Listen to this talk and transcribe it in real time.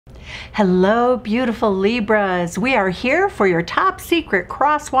Hello, beautiful Libras. We are here for your top secret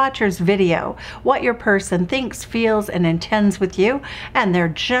cross watchers video. What your person thinks, feels, and intends with you, and their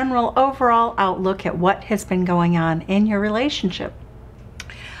general overall outlook at what has been going on in your relationship.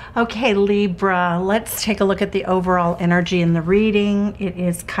 Okay, Libra, let's take a look at the overall energy in the reading. It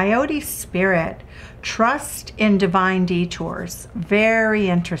is Coyote Spirit. Trust in divine detours. Very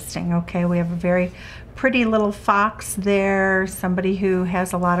interesting. Okay, we have a very pretty little fox there, somebody who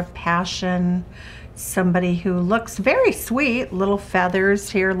has a lot of passion, somebody who looks very sweet, little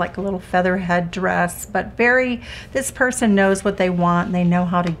feathers here, like a little feather headdress, but this person knows what they want and they know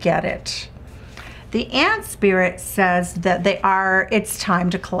how to get it. The ant spirit says that it's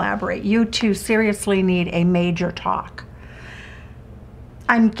time to collaborate. You two seriously need a major talk.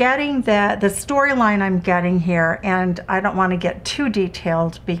 I'm getting that the storyline I'm getting here, and I don't want to get too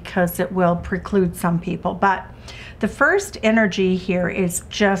detailed because it will preclude some people, but the first energy here is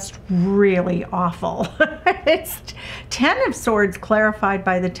just really awful. It's 10 of Swords clarified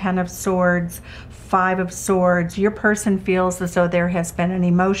by the 10 of Swords, 5 of Swords. Your person feels as though there has been an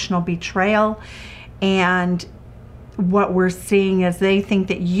emotional betrayal, and what we're seeing is they think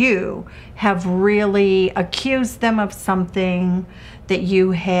that you have really accused them of something, that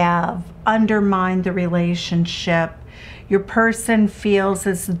you have undermined the relationship. Your person feels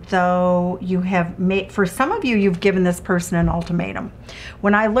as though you have for some of you, you've given this person an ultimatum.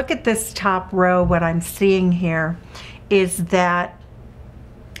 When I look at this top row, what I'm seeing here is that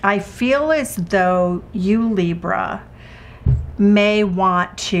I feel as though you, Libra, may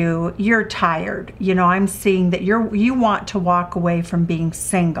want to, you're tired. You know, I'm seeing that you want to walk away from being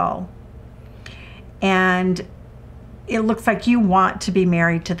single. And it looks like you want to be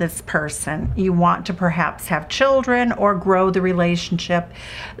married to this person. You want to perhaps have children or grow the relationship.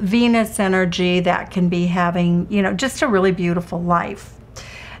 Venus energy, that can be having, you know, just a really beautiful life.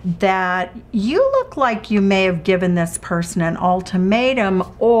 That you look like you may have given this person an ultimatum,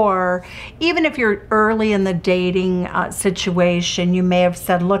 or even if you're early in the dating situation, you may have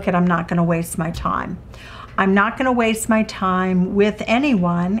said, look, I'm not going to waste my time. I'm not going to waste my time with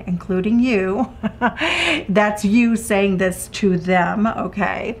anyone, including you. That's you saying this to them,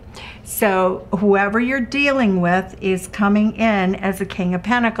 okay? So whoever you're dealing with is coming in as a King of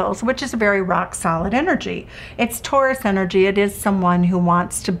Pentacles, which is a very rock-solid energy. It's Taurus energy. It is someone who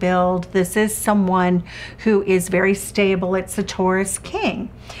wants to build. This is someone who is very stable. It's a Taurus King.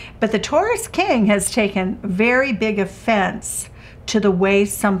 But the Taurus King has taken very big offense to the way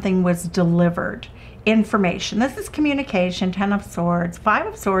something was delivered. Information. This is communication. 10 of Swords. 5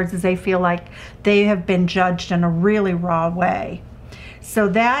 of Swords is they feel like they have been judged in a really raw way. So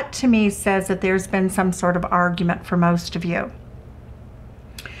that to me says that there's been some sort of argument for most of you.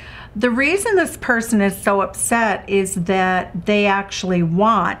 The reason this person is so upset is that they actually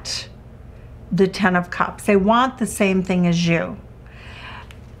want the 10 of Cups. They want the same thing as you.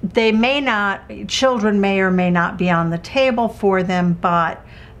 They may not, children may or may not be on the table for them, but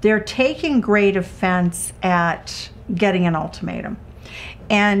they're taking great offense at getting an ultimatum.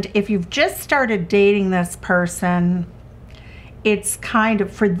 And if you've just started dating this person, it's kind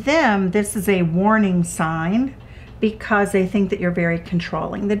of, for them, this is a warning sign because they think that you're very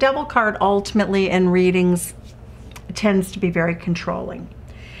controlling. The Devil card ultimately in readings tends to be very controlling.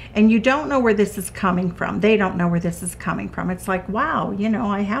 And you don't know where this is coming from. They don't know where this is coming from. It's like, wow, you know,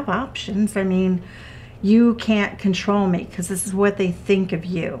 I have options. I mean, you can't control me, because this is what they think of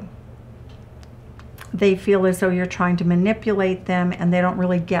you. They feel as though you're trying to manipulate them, and they don't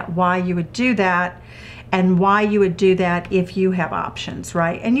really get why you would do that, and why you would do that if you have options,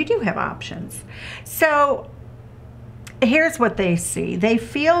 right? And you do have options. So here's what they see. They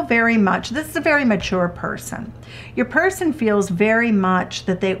feel very much, this is a very mature person. Your person feels very much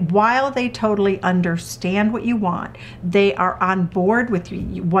that while they totally understand what you want, they are on board with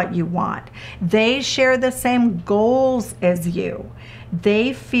what you want. They share the same goals as you.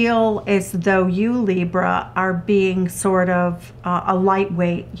 They feel as though you, Libra, are being sort of a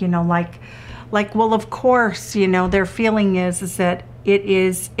lightweight, you know, like, well, of course, you know, their feeling is that it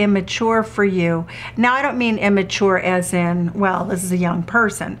is immature for you. Now, I don't mean immature as in, well, this is a young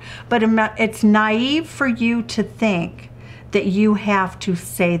person, but it's naive for you to think that you have to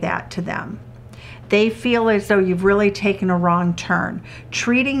say that to them. They feel as though you've really taken a wrong turn,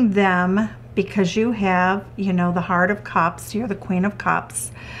 treating them, because you have, you know, the Heart of Cups, you're the Queen of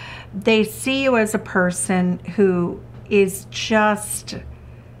Cups. They see you as a person who is just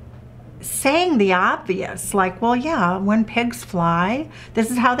saying the obvious, like, well, yeah, when pigs fly, this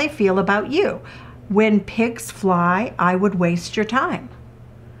is how they feel about you. When pigs fly, I would waste your time.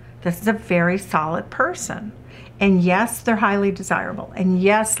 This is a very solid person. And yes, they're highly desirable. And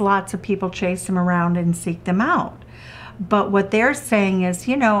yes, lots of people chase them around and seek them out. But what they're saying is,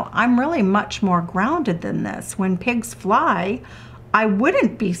 you know, I'm really much more grounded than this. When pigs fly, I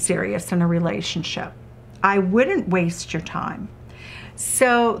wouldn't be serious in a relationship. I wouldn't waste your time.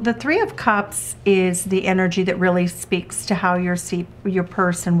 So the Three of Cups is the energy that really speaks to how your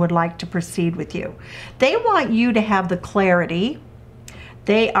person would like to proceed with you. They want you to have the clarity.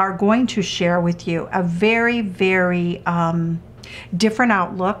 They are going to share with you a very, very different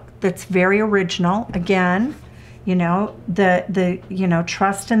outlook that's very original. Again, you know,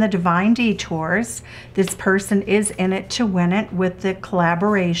 trust in the divine detours. This person is in it to win it with the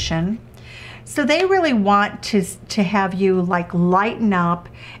collaboration. So they really want to have you like lighten up.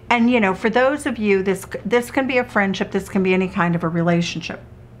 And, you know, for those of you, this can be a friendship, this can be any kind of a relationship,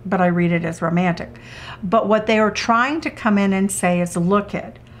 but I read it as romantic. But what they are trying to come in and say is, look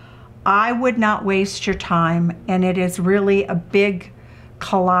it, I would not waste your time, and it is really a big,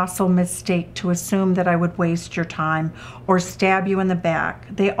 colossal mistake to assume that I would waste your time or stab you in the back.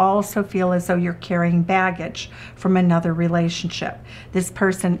 They also feel as though you're carrying baggage from another relationship. This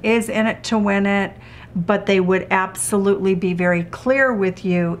person is in it to win it, but they would absolutely be very clear with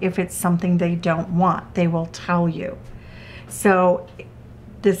you if it's something they don't want. They will tell you. So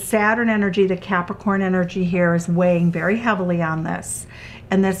the Saturn energy, the Capricorn energy here is weighing very heavily on this.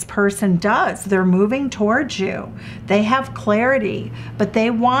 And this person does. They're moving towards you. They have clarity, but they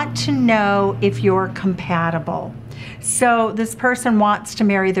want to know if you're compatible. So this person wants to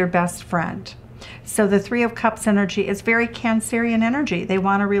marry their best friend. So the Three of Cups energy is very Cancerian energy. They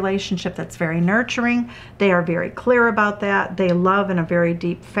want a relationship that's very nurturing. They are very clear about that. They love in a very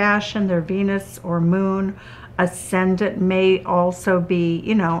deep fashion. Their Venus or Moon ascendant may also be,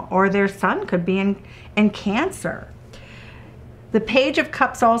 you know, or their sun could be in Cancer. The Page of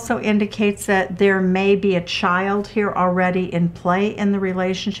Cups also indicates that there may be a child here already in play in the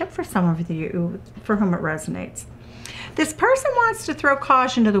relationship for some of you for whom it resonates. This person wants to throw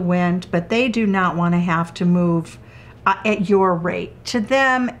caution to the wind, but they do not want to have to move at your rate. To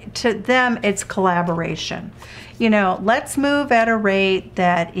them, it's collaboration. You know, let's move at a rate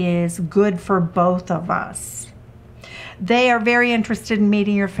that is good for both of us. They are very interested in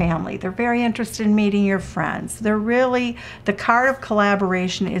meeting your family. They're very interested in meeting your friends. They're really, the card of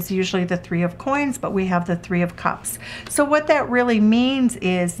collaboration is usually the Three of Coins, but we have the Three of Cups. So what that really means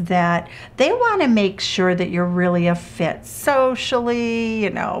is that they want to make sure that you're really a fit socially, you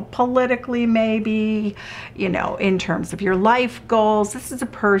know, politically maybe, you know, in terms of your life goals. This is a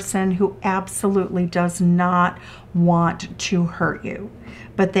person who absolutely does not want to hurt you.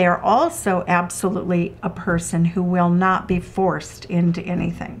 But they are also absolutely a person who will not be forced into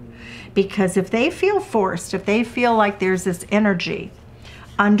anything. Because if they feel forced, if they feel like there's this energy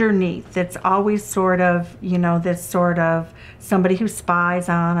underneath that's always sort of, you know, this sort of somebody who spies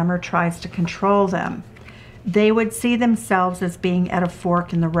on them or tries to control them, they would see themselves as being at a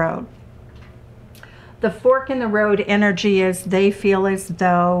fork in the road. The fork in the road energy is they feel as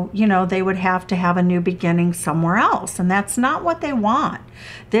though, you know, they would have to have a new beginning somewhere else. And that's not what they want.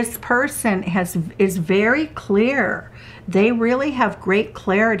 This person is very clear. They really have great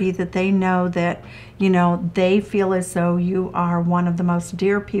clarity that they know that, you know, they feel as though you are one of the most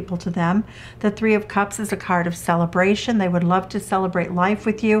dear people to them. The Three of Cups is a card of celebration. They would love to celebrate life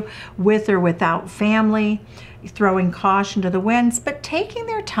with you, with or without family, throwing caution to the winds, but taking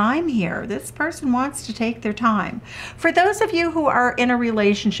their time here. This person wants to take their time. For those of you who are in a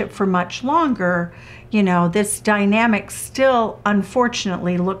relationship for much longer, you know, this dynamic still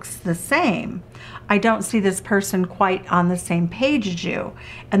unfortunately looks the same. I don't see this person quite on the same page as you,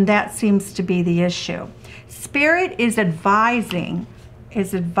 and that seems to be the issue. Spirit is advising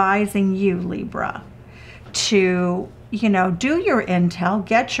you, Libra, to, you know, do your intel,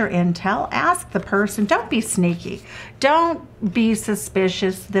 get your intel, ask the person. Don't be sneaky. Don't be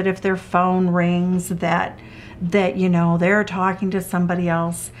suspicious that if their phone rings that you know, they're talking to somebody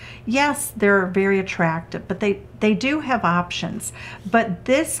else. Yes, they're very attractive, but they do have options. But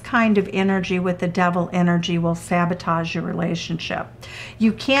this kind of energy with the devil energy will sabotage your relationship.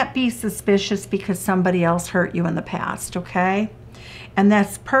 You can't be suspicious because somebody else hurt you in the past, okay? And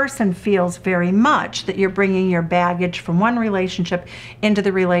this person feels very much that you're bringing your baggage from one relationship into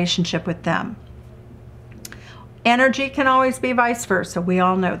the relationship with them. Energy can always be vice versa. We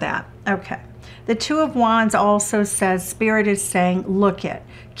all know that. Okay. The Two of Wands also says, Spirit is saying, look it.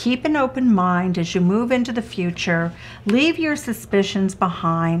 Keep an open mind as you move into the future. Leave your suspicions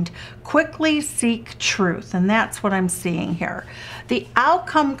behind. Quickly seek truth. And that's what I'm seeing here. The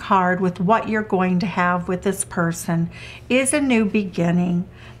outcome card with what you're going to have with this person is a new beginning.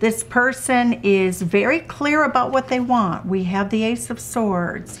 This person is very clear about what they want. We have the Ace of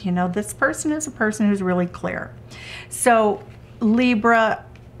Swords. You know, this person is a person who's really clear. So Libra,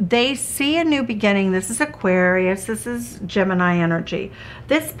 they see a new beginning. This is Aquarius. This is Gemini energy.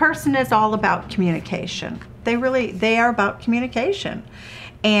 This person is all about communication. They are about communication.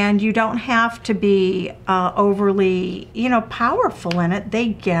 And you don't have to be overly, you know, powerful in it. They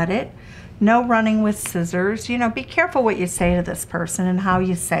get it. No running with scissors. You know, be careful what you say to this person and how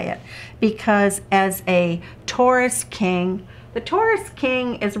you say it. Because as a Taurus king, the Taurus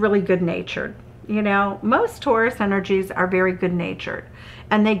king is really good-natured. You know, most Taurus energies are very good-natured.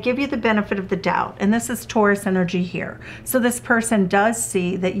 And they give you the benefit of the doubt. And this is Taurus energy here. So this person does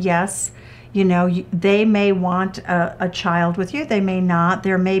see that, yes, you know, they may want a child with you. They may not.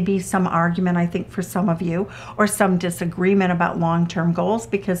 There may be some argument, I think, for some of you, or some disagreement about long-term goals,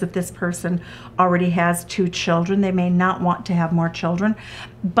 because if this person already has 2 children, they may not want to have more children.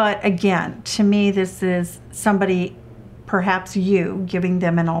 But again, to me, this is somebody, perhaps you, giving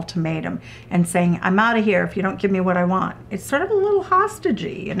them an ultimatum and saying, I'm out of here if you don't give me what I want. It's sort of a little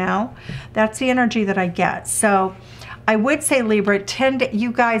hostagey, you know? That's the energy that I get. So I would say, Libra,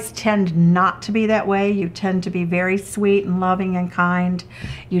 you guys tend not to be that way. You tend to be very sweet and loving and kind.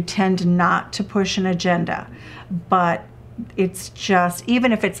 You tend not to push an agenda. But it's just,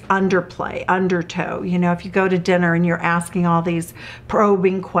 even if it's underplay, undertow, you know, if you go to dinner and you're asking all these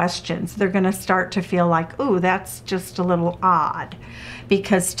probing questions, they're going to start to feel like, ooh, that's just a little odd.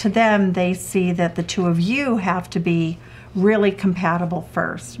 Because to them, they see that the two of you have to be really compatible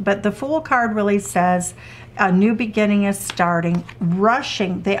first. But the Fool card really says a new beginning is starting.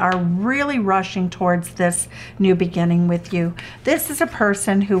 Rushing, they are really rushing towards this new beginning with you. This is a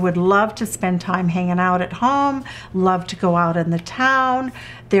person who would love to spend time hanging out at home, love to go out in the town.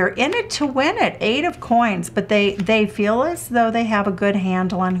 They're in it to win it, 8 of coins, but they feel as though they have a good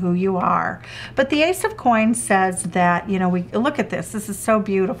handle on who you are. But the Ace of Coins says that, you know, we look at this. This is so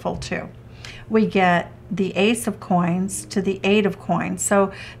beautiful too. We get the Ace of Coins to the 8 of Coins.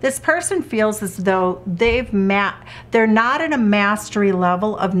 So this person feels as though they're not at a mastery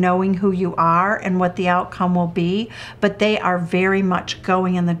level of knowing who you are and what the outcome will be, but they are very much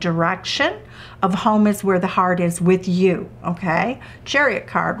going in the direction of home is where the heart is with you, okay? Chariot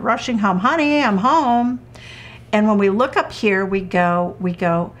card, rushing home. Honey, I'm home. And when we look up here, we go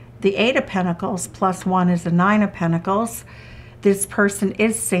the 8 of Pentacles plus 1 is the 9 of Pentacles. This person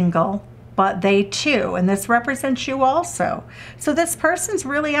is single, but they too, and this represents you also. So this person's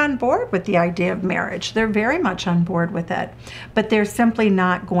really on board with the idea of marriage. They're very much on board with it, but they're simply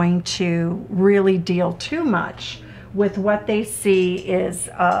not going to really deal too much with what they see is,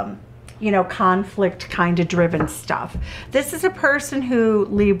 you know, conflict kind of driven stuff. This is a person who,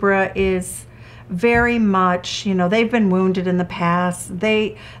 Libra, is very much, you know, they've been wounded in the past.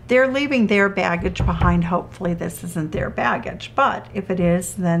 They're leaving their baggage behind. Hopefully this isn't their baggage, but if it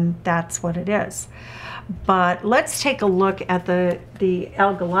is, then that's what it is. But let's take a look at the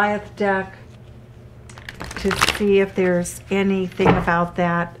El Goliath deck to see if there's anything about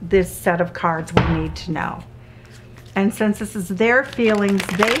this set of cards we need to know. And since this is their feelings,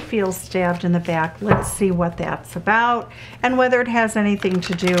 they feel stabbed in the back. Let's see what that's about and whether it has anything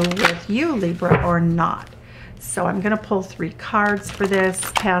to do with you, Libra, or not. So I'm going to pull 3 cards for this,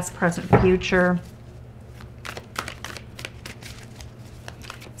 past, present, future.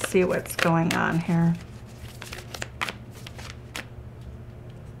 See what's going on here.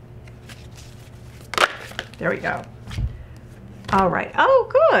 There we go. All right.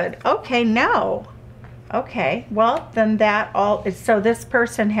 Oh, good. Okay, no. Okay, well, then so this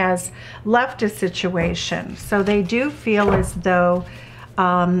person has left a situation. So they do feel as though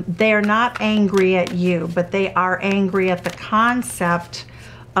they're not angry at you, but they are angry at the concept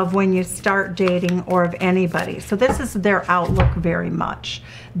of when you start dating or of anybody. So this is their outlook very much,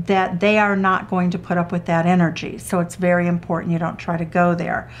 that they are not going to put up with that energy. So it's very important you don't try to go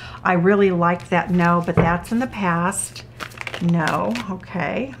there. I really like that no, but that's in the past. No,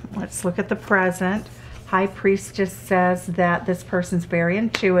 okay, let's look at the present. High Priestess says that this person's very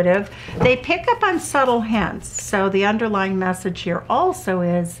intuitive. They pick up on subtle hints. So the underlying message here also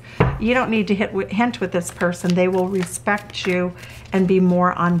is you don't need to hint with this person. They will respect you and be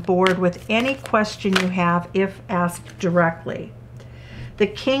more on board with any question you have if asked directly. The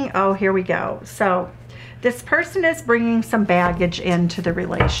King, oh, here we go. So This person is bringing some baggage into the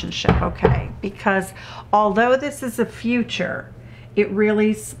relationship, okay? Because although this is a future, it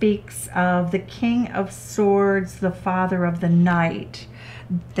really speaks of the King of Swords, the Father of the Knight,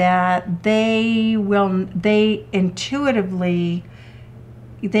 that they're very intuitive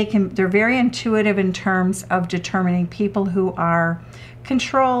in terms of determining people who are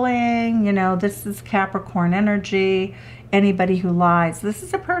controlling. You know, this is Capricorn energy. Anybody who lies. This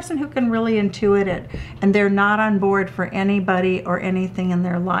is a person who can really intuit it, and they're not on board for anybody or anything in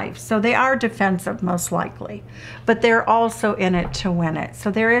their life. So they are defensive, most likely, but they're also in it to win it. So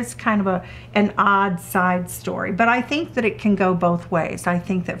there is kind of an odd side story, but I think that it can go both ways. I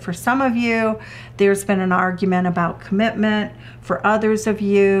think that for some of you, there's been an argument about commitment. For others of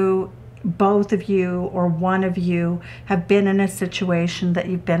you, both of you or one of you have been in a situation that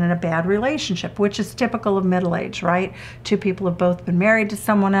you've been in a bad relationship, which is typical of middle age, right? Two people have both been married to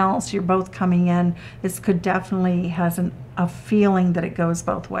someone else. You're both coming in. This could definitely has a feeling that it goes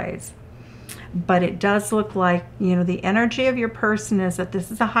both ways. But it does look like, you know, the energy of your person is that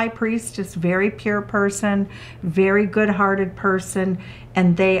this is a high priestess, very pure person, very good-hearted person,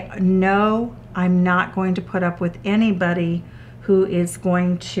 and they know, I'm not going to put up with anybody who is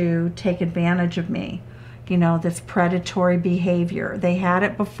going to take advantage of me. You know, this predatory behavior. They had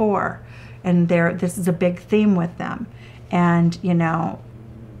it before, and this is a big theme with them. And, you know,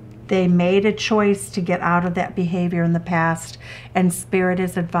 they made a choice to get out of that behavior in the past, and Spirit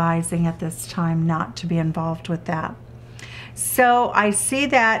is advising at this time not to be involved with that. So I see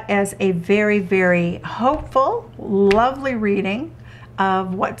that as a very, very hopeful, lovely reading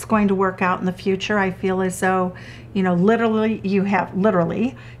of what's going to work out in the future. I feel as though, you know, you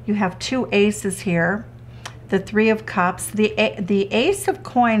have two aces here, the Three of Cups. The Ace of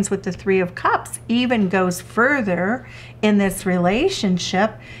Coins with the Three of Cups even goes further in this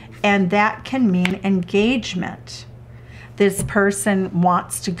relationship, and that can mean engagement. This person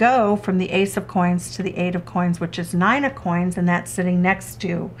wants to go from the Ace of Coins to the Eight of Coins, which is Nine of Coins, and that's sitting next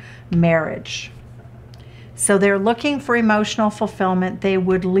to marriage. So they're looking for emotional fulfillment. They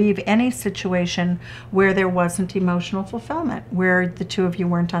would leave any situation where there wasn't emotional fulfillment, where the two of you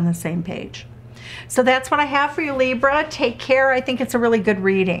weren't on the same page. So that's what I have for you, Libra. Take care. I think it's a really good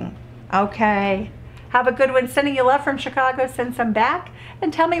reading. Okay. Have a good one. Sending you love from Chicago. Send some back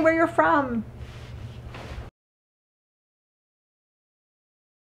and tell me where you're from.